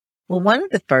Well, one of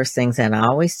the first things that I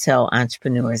always tell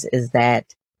entrepreneurs is that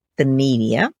the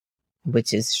media,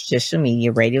 which is social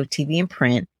media, radio, TV, and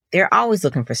print, they're always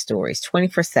looking for stories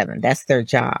 24/7. That's their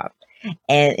job.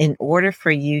 And in order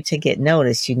for you to get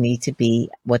noticed, you need to be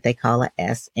what they call a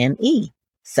SME,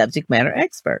 subject matter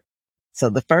expert. So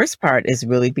the first part is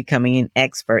really becoming an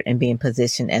expert and being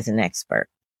positioned as an expert.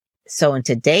 So in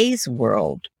today's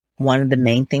world, one of the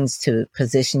main things to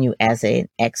position you as an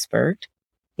expert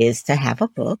is to have a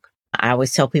book. I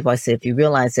always tell people, I say, if you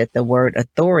realize that the word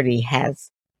authority has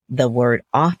the word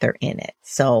author in it.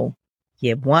 So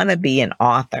you want to be an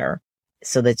author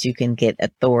so that you can get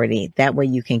authority. That way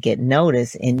you can get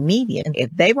noticed in media.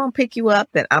 If they won't pick you up,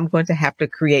 then I'm going to have to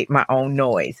create my own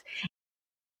noise.